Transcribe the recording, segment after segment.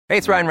Hey,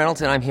 it's Ryan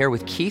Reynolds, and I'm here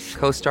with Keith,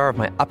 co-star of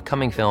my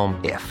upcoming film,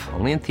 If,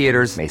 only in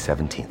theaters May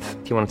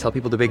 17th. Do you want to tell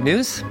people the big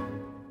news?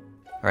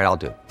 All right, I'll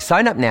do it.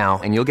 Sign up now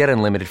and you'll get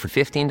unlimited for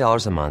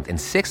 $15 a month and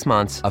 6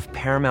 months of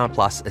Paramount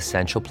Plus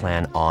Essential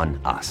Plan on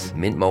us.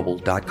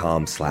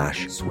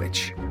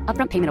 MintMobile.com/switch.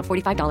 Upfront payment of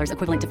 $45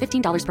 equivalent to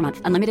 $15 per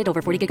month. Unlimited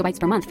over 40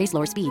 gigabytes per month. Face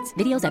lower speeds.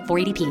 Videos at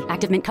 480p.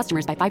 Active Mint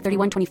customers by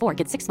 531.24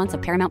 get 6 months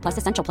of Paramount Plus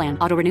Essential Plan.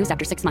 Auto renews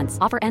after 6 months.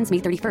 Offer ends May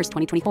 31st,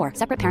 2024.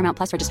 Separate Paramount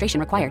Plus registration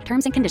required.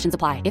 Terms and conditions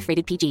apply if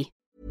rated PG.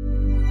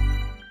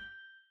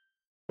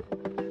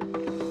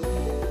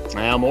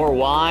 Now, more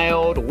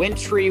wild,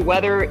 wintry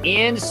weather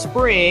in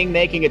spring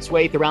making its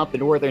way throughout the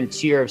northern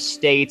tier of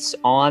states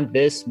on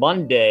this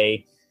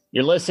Monday.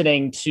 You're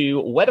listening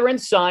to Weather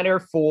Insider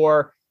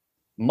for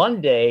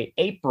Monday,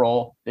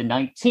 April the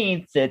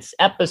 19th. It's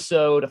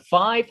episode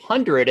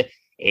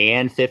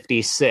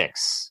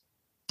 556.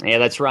 Yeah,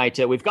 that's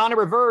right. We've gone in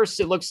reverse.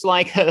 It looks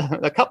like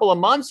a couple of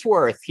months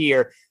worth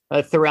here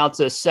throughout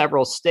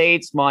several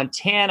states,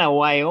 Montana,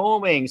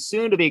 Wyoming,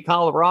 soon to be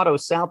Colorado,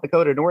 South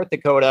Dakota, North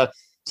Dakota.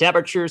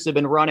 Temperatures have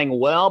been running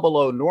well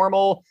below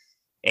normal.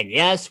 And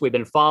yes, we've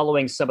been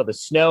following some of the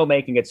snow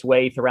making its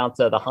way throughout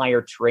the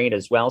higher terrain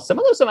as well. Some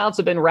of those amounts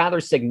have been rather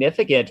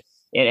significant.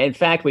 And in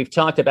fact, we've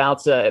talked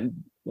about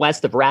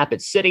west of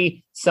Rapid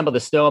City, some of the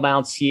snow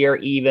amounts here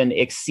even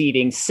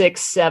exceeding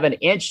 6-7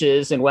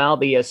 inches. And while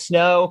the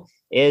snow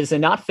is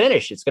not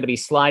finished, it's going to be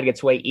sliding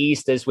its way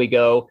east as we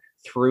go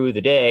through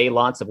the day.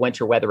 Lots of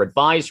winter weather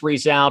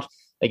advisories out.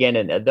 Again,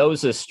 and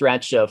those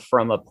stretch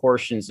from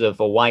portions of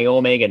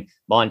Wyoming and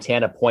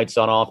Montana points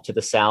on off to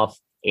the south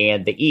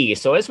and the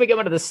east. So as we go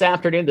into this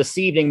afternoon, this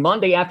evening,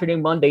 Monday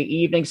afternoon, Monday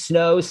evening,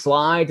 snow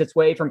slides its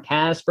way from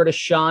Casper to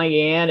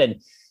Cheyenne.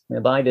 And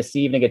by this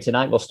evening and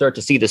tonight, we'll start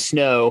to see the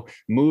snow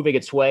moving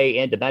its way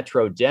into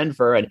Metro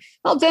Denver. And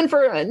well,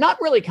 Denver, not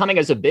really coming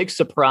as a big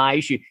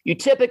surprise. You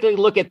typically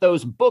look at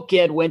those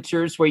bookend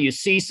winters where you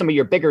see some of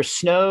your bigger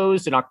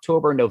snows in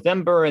October and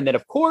November. And then,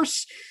 of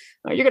course,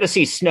 you're going to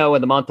see snow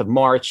in the month of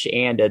March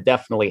and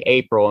definitely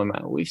April. And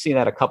we've seen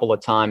that a couple of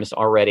times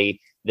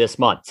already this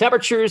month.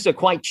 Temperatures are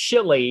quite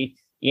chilly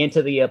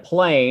into the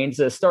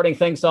plains, starting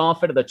things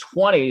off into the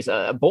 20s.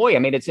 Boy, I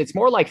mean, it's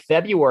more like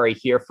February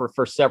here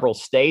for several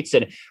states.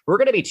 And we're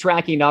going to be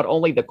tracking not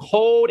only the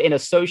cold in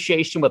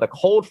association with a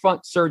cold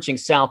front surging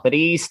south and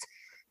east.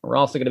 We're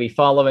also going to be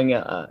following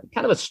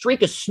kind of a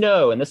streak of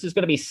snow, and this is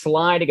going to be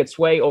sliding its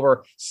way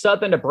over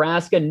southern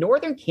Nebraska,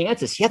 northern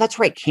Kansas. Yeah, that's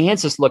right.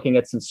 Kansas looking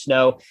at some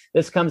snow.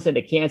 This comes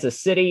into Kansas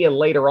City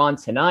later on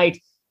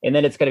tonight, and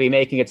then it's going to be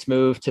making its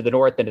move to the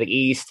north and to the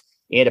east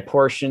into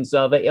portions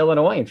of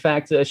Illinois. In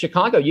fact,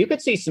 Chicago, you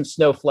could see some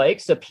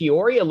snowflakes.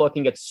 Peoria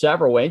looking at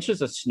several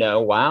inches of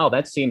snow. Wow,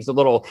 that seems a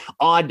little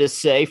odd to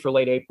say for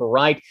late April,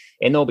 right?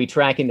 And they'll be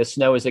tracking the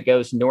snow as it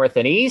goes north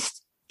and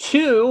east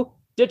to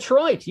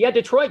Detroit. Yeah,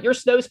 Detroit, your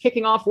snow's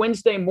kicking off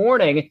Wednesday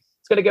morning.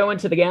 It's going to go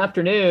into the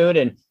afternoon,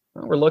 and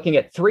we're looking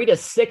at 3 to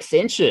 6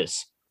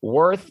 inches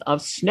worth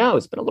of snow.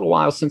 It's been a little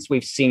while since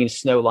we've seen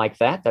snow like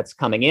that. That's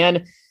coming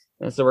in.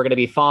 And so we're going to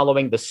be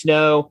following the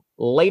snow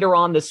later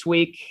on this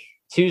week,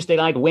 Tuesday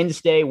night,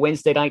 Wednesday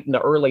night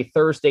into early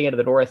Thursday into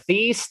the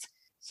Northeast.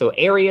 So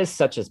areas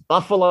such as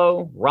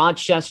Buffalo,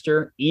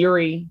 Rochester,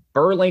 Erie,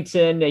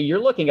 Burlington, you're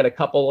looking at a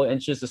couple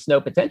inches of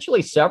snow,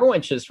 potentially several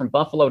inches from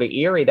Buffalo to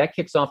Erie. That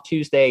kicks off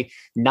Tuesday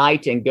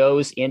night and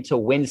goes into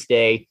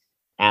Wednesday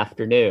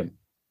afternoon.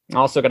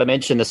 Also going to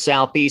mention the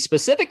Southeast,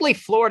 specifically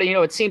Florida. You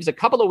know, it seems a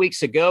couple of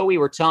weeks ago we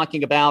were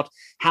talking about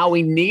how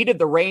we needed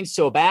the rain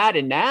so bad.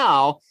 And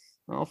now,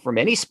 well, for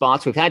many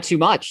spots, we've had too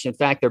much. In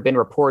fact, there have been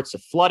reports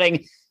of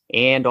flooding.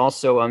 And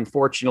also,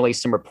 unfortunately,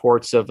 some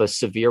reports of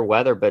severe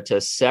weather, but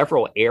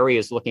several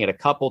areas looking at a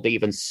couple to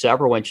even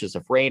several inches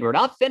of rain. We're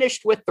not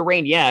finished with the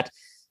rain yet.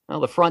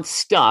 Well, the front's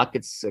stuck.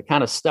 It's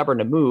kind of stubborn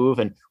to move,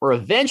 and we're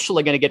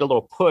eventually going to get a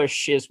little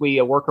push as we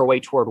work our way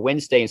toward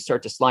Wednesday and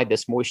start to slide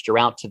this moisture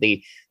out to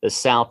the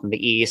south and the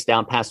east,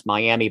 down past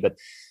Miami. But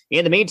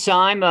in the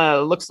meantime,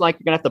 looks like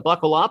you're going to have to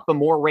buckle up.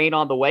 More rain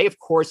on the way. Of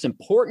course,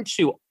 important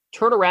to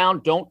turn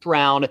around, don't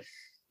drown.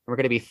 We're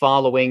going to be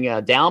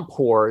following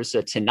downpours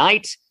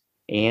tonight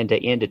and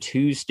into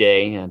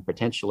Tuesday and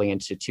potentially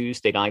into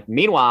Tuesday night.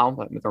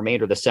 Meanwhile, the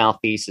remainder of the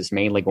Southeast is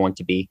mainly going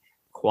to be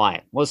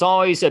quiet. Well, as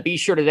always, be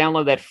sure to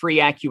download that free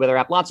AccuWeather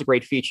app. Lots of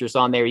great features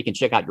on there. You can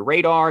check out your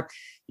radar,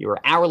 your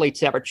hourly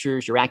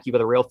temperatures, your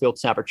AccuWeather real field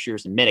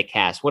temperatures, and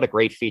Minutecast. What a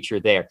great feature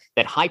there.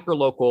 That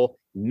hyper-local,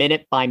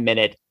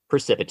 minute-by-minute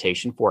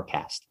precipitation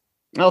forecast.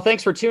 Well,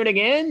 thanks for tuning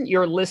in.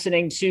 You're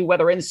listening to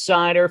Weather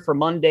Insider for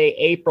Monday,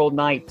 April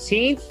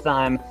 19th.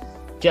 I'm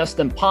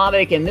Justin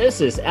Pavic, and this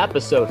is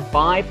episode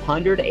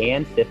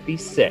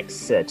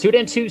 556. Tune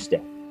in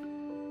Tuesday.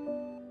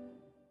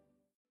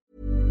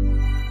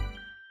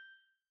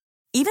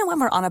 Even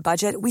when we're on a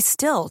budget, we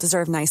still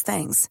deserve nice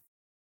things.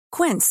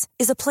 Quince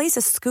is a place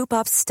to scoop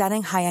up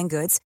stunning high-end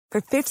goods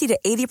for 50 to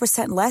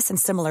 80% less than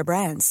similar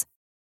brands.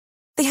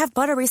 They have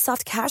buttery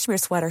soft cashmere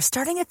sweaters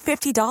starting at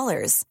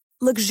 $50,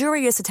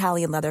 luxurious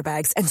Italian leather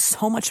bags, and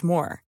so much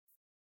more.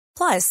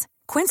 Plus,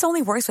 Quince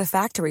only works with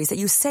factories that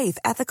use safe,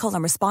 ethical,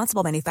 and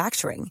responsible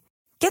manufacturing.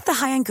 Get the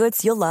high-end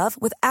goods you'll love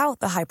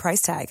without the high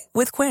price tag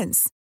with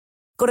Quince.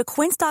 Go to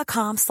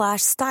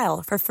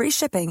quince.com/style for free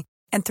shipping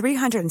and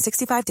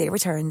 365-day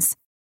returns.